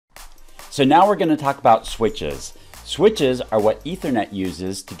So now we're going to talk about switches. Switches are what Ethernet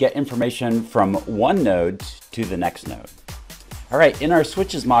uses to get information from one node to the next node. All right, in our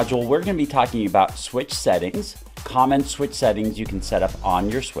switches module, we're going to be talking about switch settings, common switch settings you can set up on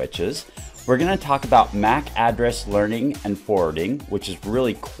your switches. We're going to talk about MAC address learning and forwarding, which is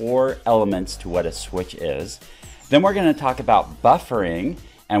really core elements to what a switch is. Then we're going to talk about buffering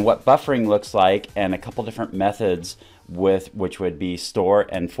and what buffering looks like and a couple different methods which would be store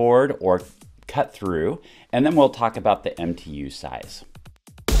and forward or cut through. And then we'll talk about the MTU size.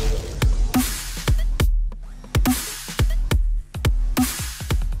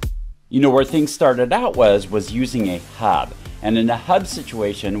 You know, where things started out was using a hub. And in a hub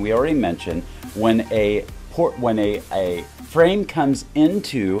situation, we already mentioned when a frame comes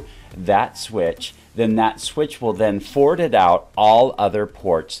into that switch, then that switch will then forward it out all other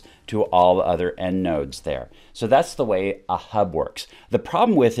ports to all other end nodes there. So that's the way a hub works. The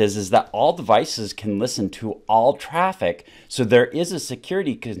problem with is that all devices can listen to all traffic, so there is a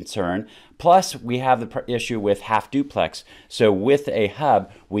security concern. Plus, we have the issue with half duplex. So with a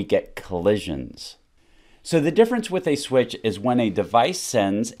hub, we get collisions. So the difference with a switch is when a device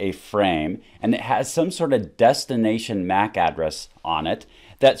sends a frame and it has some sort of destination MAC address on it,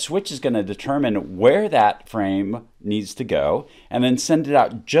 that switch is going to determine where that frame needs to go and then send it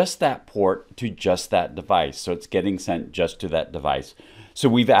out just that port to just that device. So it's getting sent just to that device. So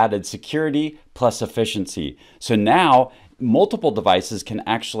we've added security plus efficiency. So now multiple devices can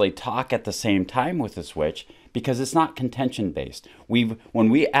actually talk at the same time with the switch because it's not contention based. When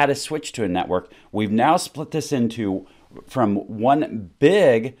we add a switch to a network, we've now split this into from one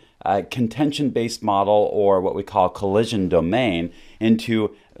big contention-based model, or what we call collision domain,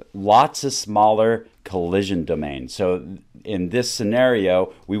 into lots of smaller collision domains. So in this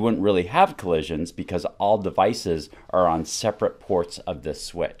scenario, we wouldn't really have collisions because all devices are on separate ports of this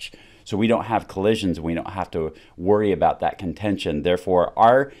switch. So we don't have collisions, we don't have to worry about that contention. Therefore,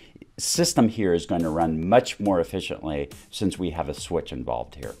 our system here is going to run much more efficiently since we have a switch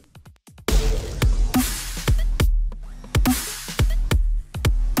involved here.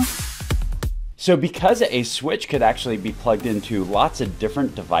 So because a switch could actually be plugged into lots of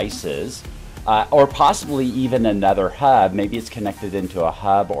different devices, or possibly even another hub, maybe it's connected into a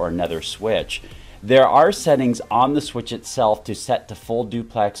hub or another switch, there are settings on the switch itself to set to full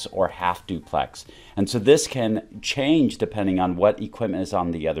duplex or half duplex. And so this can change depending on what equipment is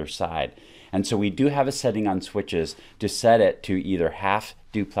on the other side. And so we do have a setting on switches to set it to either half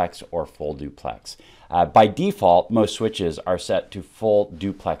duplex or full duplex. By default, most switches are set to full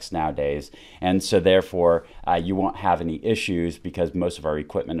duplex nowadays, and so therefore you won't have any issues because most of our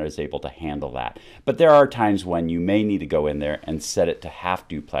equipment is able to handle that. But there are times when you may need to go in there and set it to half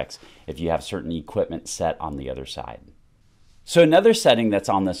duplex if you have certain equipment set on the other side. So another setting that's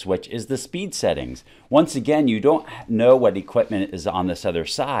on the switch is the speed settings. Once again, you don't know what equipment is on this other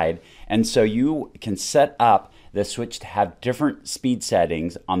side, and so you can set up the switch to have different speed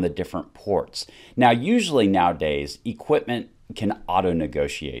settings on the different ports. Now, usually nowadays, equipment can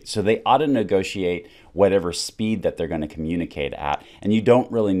auto-negotiate. So they auto-negotiate whatever speed that they're going to communicate at, and you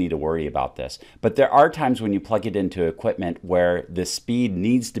don't really need to worry about this. But there are times when you plug it into equipment where the speed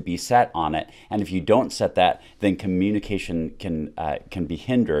needs to be set on it, and if you don't set that, then communication can be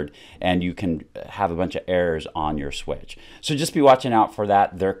hindered, and you can have a bunch of errors on your switch. So just be watching out for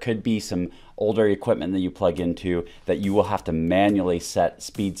that. There could be some older equipment that you plug into that you will have to manually set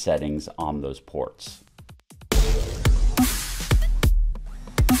speed settings on those ports.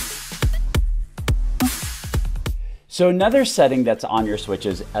 So another setting that's on your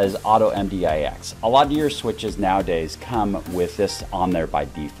switches is Auto MDIX. A lot of your switches nowadays come with this on there by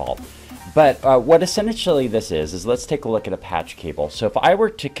default. But what essentially this is let's take a look at a patch cable. So if I were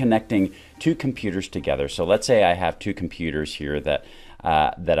to connecting two computers together, so let's say I have two computers here that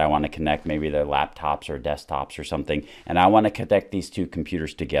I want to connect, maybe they're laptops or desktops or something, and I want to connect these two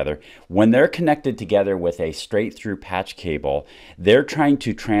computers together. When they're connected together with a straight through patch cable, they're trying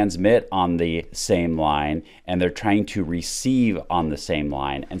to transmit on the same line and they're trying to receive on the same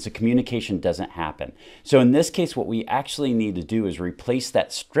line, and so communication doesn't happen. So in this case, what we actually need to do is replace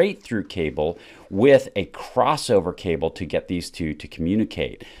that straight through cable with a crossover cable to get these two to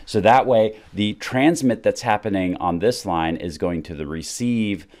communicate. So that way the transmit that's happening on this line is going to the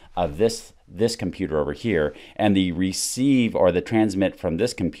receive of this computer over here, and the receive or the transmit from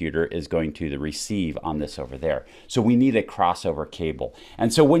this computer is going to the receive on this over there. So we need a crossover cable.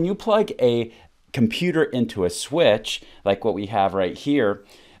 And so when you plug a computer into a switch like what we have right here,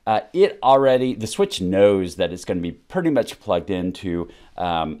 the switch knows that it's going to be pretty much plugged into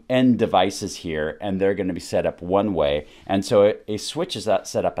end devices here, and they're going to be set up one way, and so a switch is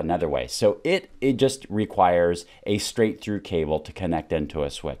set up another way. So it just requires a straight through cable to connect into a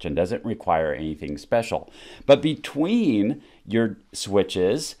switch and doesn't require anything special. But between your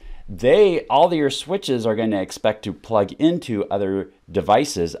switches, all of your switches are going to expect to plug into other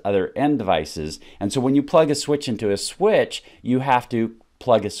devices, other end devices. And so when you plug a switch into a switch, you have to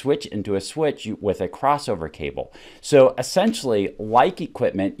plug a switch into a switch with a crossover cable. So essentially, like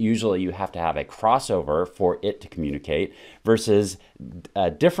equipment, usually you have to have a crossover for it to communicate, versus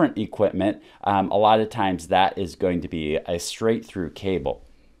different equipment, a lot of times that is going to be a straight through cable.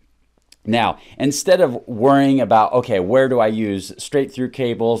 Now, instead of worrying about, okay, where do I use straight through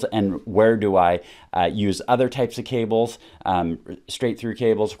cables and where do I use other types of cables, straight through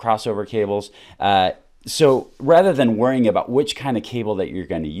cables, crossover cables, so rather than worrying about which kind of cable that you're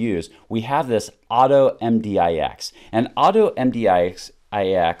going to use, we have this Auto MDIX. And Auto MDIX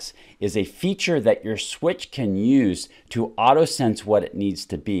is a feature that your switch can use to auto sense what it needs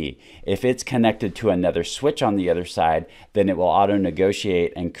to be. If it's connected to another switch on the other side, then it will auto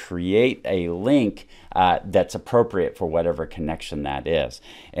negotiate and create a link that's appropriate for whatever connection that is.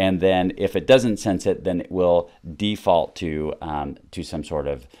 And then if it doesn't sense it, then it will default to some sort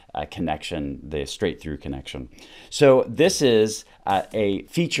of connection, the straight through connection. So this is a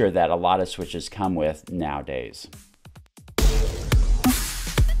feature that a lot of switches come with nowadays.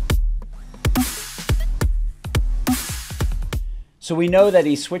 So we know that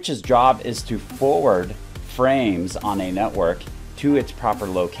a switch's job is to forward frames on a network to its proper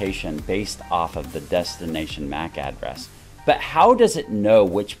location based off of the destination MAC address. But how does it know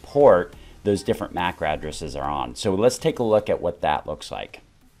which port those different MAC addresses are on? So let's take a look at what that looks like.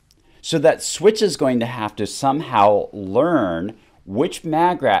 So that switch is going to have to somehow learn which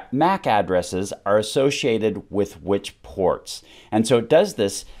MAC addresses are associated with which ports. And so it does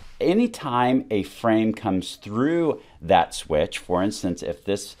this anytime a frame comes through that switch. For instance, if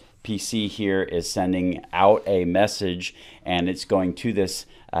this PC here is sending out a message and it's going to this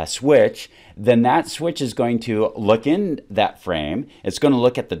switch, then that switch is going to look in that frame. It's going to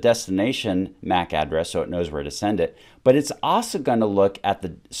look at the destination MAC address so it knows where to send it, but it's also going to look at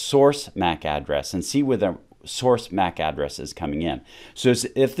the source MAC address and see where the source MAC address is coming in. So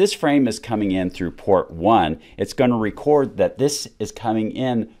if this frame is coming in through port 1, it's going to record that this is coming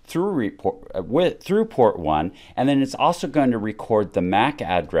in through port 1, and then it's also going to record the MAC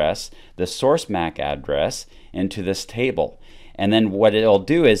address, the source MAC address, into this table. And then what it'll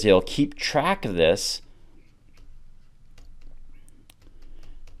do is it'll keep track of this.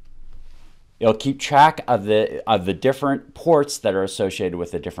 It'll keep track of the different ports that are associated with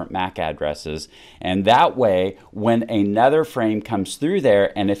the different MAC addresses, and that way when another frame comes through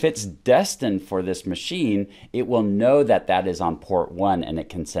there, and if it's destined for this machine, it will know that that is on port 1 and it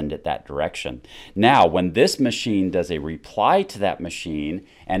can send it that direction. Now when this machine does a reply to that machine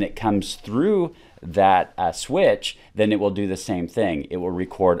and it comes through that switch, then it will do the same thing. It will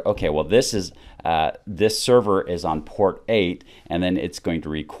record, okay, well this server is on port 8, and then it's going to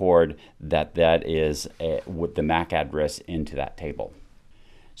record that is with the MAC address into that table.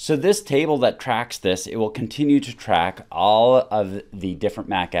 So this table that tracks this, it will continue to track all of the different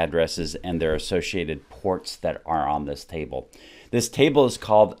MAC addresses and their associated ports that are on this table. This table is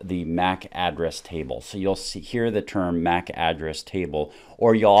called the MAC address table. So you'll hear the term MAC address table,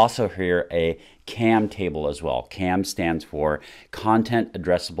 or you'll also hear a CAM table as well. CAM stands for Content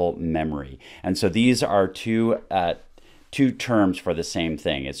Addressable Memory. And so these are two terms for the same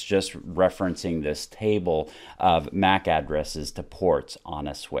thing. It's just referencing this table of MAC addresses to ports on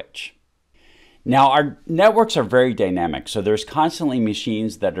a switch. Now our networks are very dynamic, so there's constantly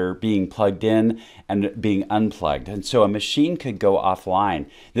machines that are being plugged in and being unplugged, and so a machine could go offline.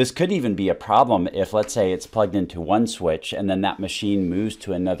 This could even be a problem if, let's say, it's plugged into one switch and then that machine moves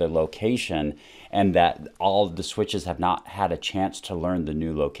to another location and that all of the switches have not had a chance to learn the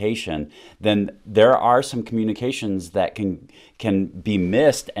new location. Then there are some communications that can be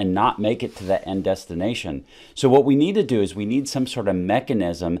missed and not make it to the end destination. So what we need to do is we need some sort of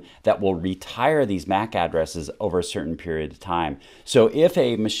mechanism that will retire these MAC addresses over a certain period of time. So if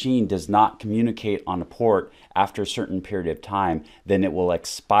a machine does not communicate on a port after a certain period of time, then it will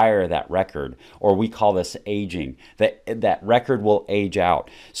expire that record, or we call this aging. That record will age out.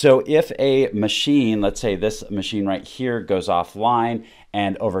 So if a machine, let's say this machine right here, goes offline,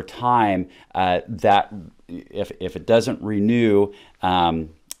 and over time, if it doesn't renew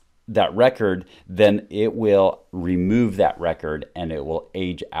that record, then it will remove that record and it will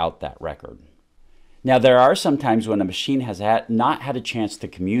age out that record. Now, there are some times when a machine has not had a chance to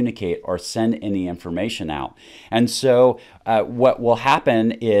communicate or send any information out. And so what will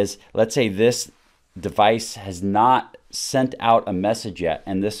happen is, let's say this device has not sent out a message yet,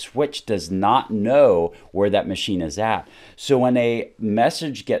 and this switch does not know where that machine is at. So when a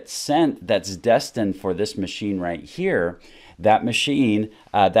message gets sent that's destined for this machine right here, that machine,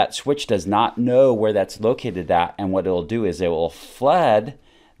 that switch does not know where that's located at, and what it'll do is it will flood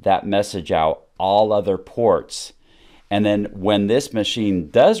that message out all other ports. And then when this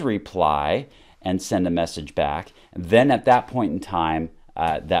machine does reply and send a message back, then at that point in time,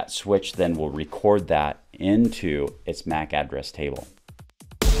 that switch then will record that into its MAC address table.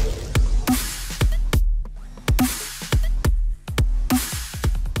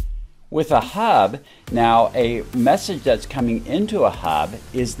 With a hub, now a message that's coming into a hub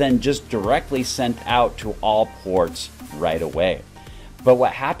is then just directly sent out to all ports right away. But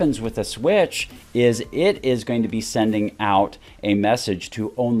what happens with a switch is it is going to be sending out a message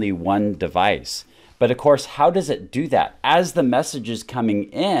to only one device. But of course, how does it do that? As the message is coming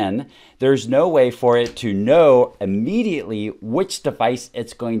in, there's no way for it to know immediately which device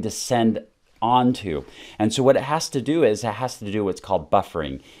it's going to send onto. And so what it has to do is it has to do what's called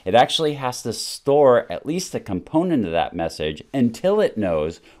buffering. It actually has to store at least a component of that message until it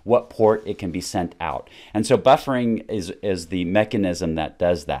knows what port it can be sent out. And so buffering is the mechanism that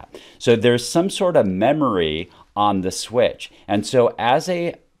does that. So there's some sort of memory on the switch. And so as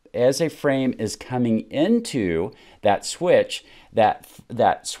a frame is coming into that switch,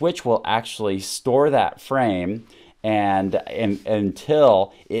 that switch will actually store that frame and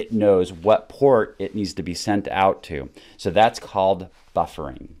until it knows what port it needs to be sent out to. So that's called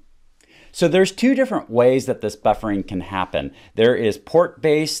buffering. So there's two different ways that this buffering can happen. There is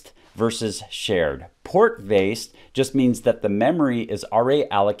port-based versus shared. Port-based just means that the memory is already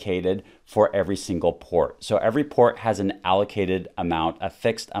allocated for every single port. So every port has an allocated amount, a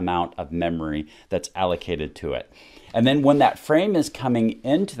fixed amount of memory that's allocated to it. And then when that frame is coming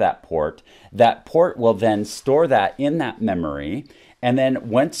into that port will then store that in that memory. And then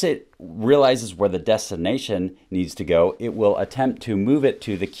once it realizes where the destination needs to go, it will attempt to move it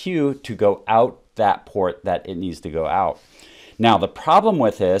to the queue to go out that port that it needs to go out. Now, the problem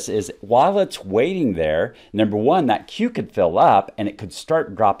with this is while it's waiting there, number one, that queue could fill up and it could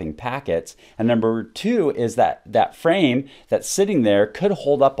start dropping packets. And number two is that frame that's sitting there could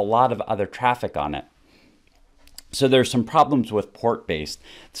hold up a lot of other traffic on it. So there's some problems with port-based.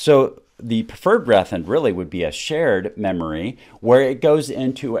 So the preferred method really would be a shared memory where it goes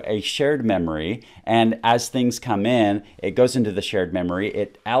into a shared memory, and as things come in, it goes into the shared memory,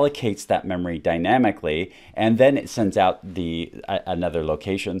 it allocates that memory dynamically, and then it sends out another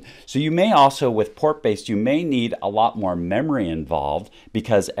location. So you may also, with port-based, you may need a lot more memory involved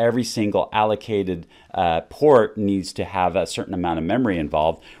because every single allocated port needs to have a certain amount of memory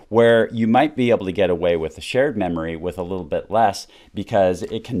involved, where you might be able to get away with a shared memory with a little bit less because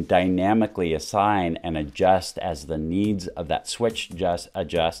it can dynamically assign and adjust as the needs of that switch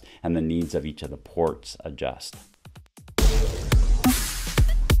adjust and the needs of each of the ports adjust.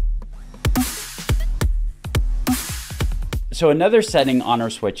 So another setting on our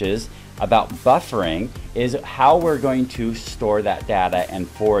switches about buffering is how we're going to store that data and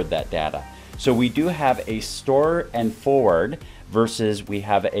forward that data. So we do have a store and forward versus we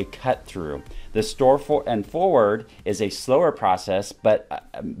have a cut through. The store and forward is a slower process, but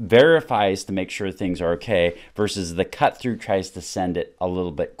verifies to make sure things are okay, versus the cut through tries to send it a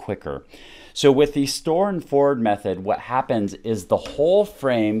little bit quicker. So with the store and forward method, what happens is the whole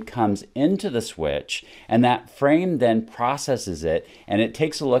frame comes into the switch, and that frame then processes it, and it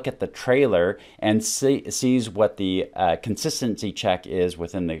takes a look at the trailer and sees what the consistency check is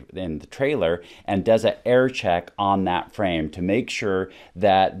within the trailer, and does an error check on that frame to make sure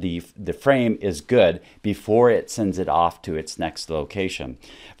that the frame is good before it sends it off to its next location.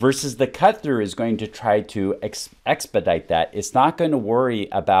 Versus the cut through is going to try to expedite that. It's not going to worry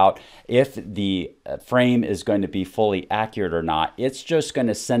about if the frame is going to be fully accurate or not. It's just going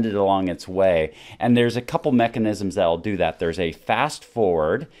to send it along its way. And there's a couple mechanisms that will do that. There's a fast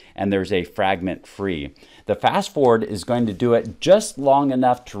forward and there's a fragment free. The fast forward is going to do it just long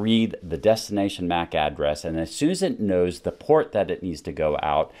enough to read the destination MAC address, and as soon as it knows the port that it needs to go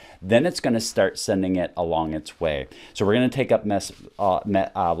out, then it's going to start sending it along its way. So we're going to take up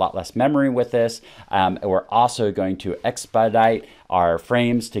a lot less memory with this. We're also going to expedite our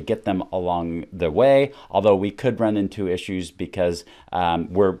frames to get them along the way, although we could run into issues because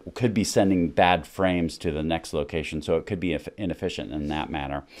we could be sending bad frames to the next location, so it could be inefficient in that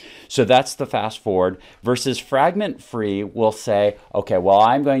manner. So that's the fast forward. Versus fragment free, we'll say, okay, well,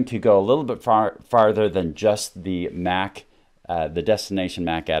 I'm going to go a little bit farther than just the MAC, the destination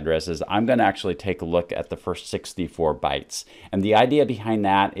MAC addresses. I'm going to actually take a look at the first 64 bytes. And the idea behind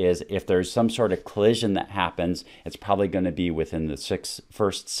that is if there's some sort of collision that happens, it's probably going to be within the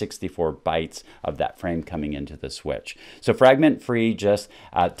first 64 bytes of that frame coming into the switch. So fragment free just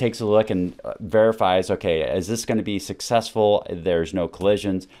takes a look and verifies, okay, is this going to be successful? There's no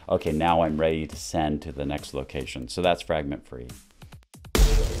collisions. Okay, now I'm ready to send to the next location. So that's fragment free.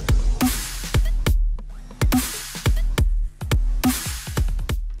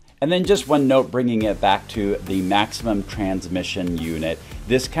 And then just one note, bringing it back to the maximum transmission unit.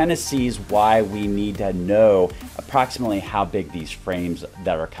 This kind of sees why we need to know approximately how big these frames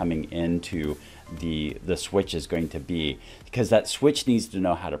that are coming into the switch is going to be, because that switch needs to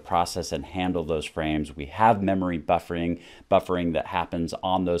know how to process and handle those frames. We have memory buffering that happens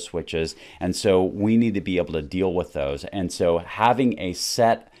on those switches, and so we need to be able to deal with those. And so having a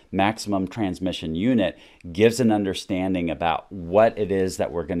set maximum transmission unit gives an understanding about what it is that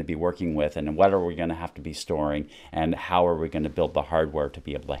we're going to be working with and what are we going to have to be storing and how are we going to build the hardware to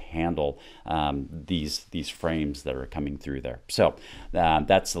be able to handle these frames that are coming through there. So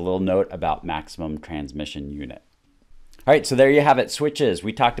that's a little note about maximum transmission unit. All right, so there you have it, switches.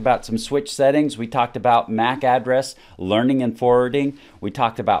 We talked about some switch settings. We talked about MAC address, learning and forwarding. We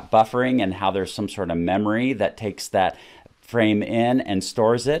talked about buffering and how there's some sort of memory that takes that frame in and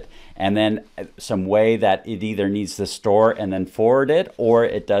stores it, and then some way that it either needs to store and then forward it, or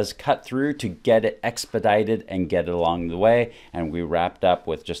it does cut through to get it expedited and get it along the way. And we wrapped up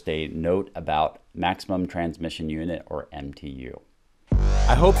with just a note about maximum transmission unit, or MTU.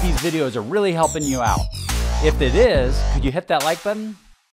 I hope these videos are really helping you out. If it is, could you hit that like button?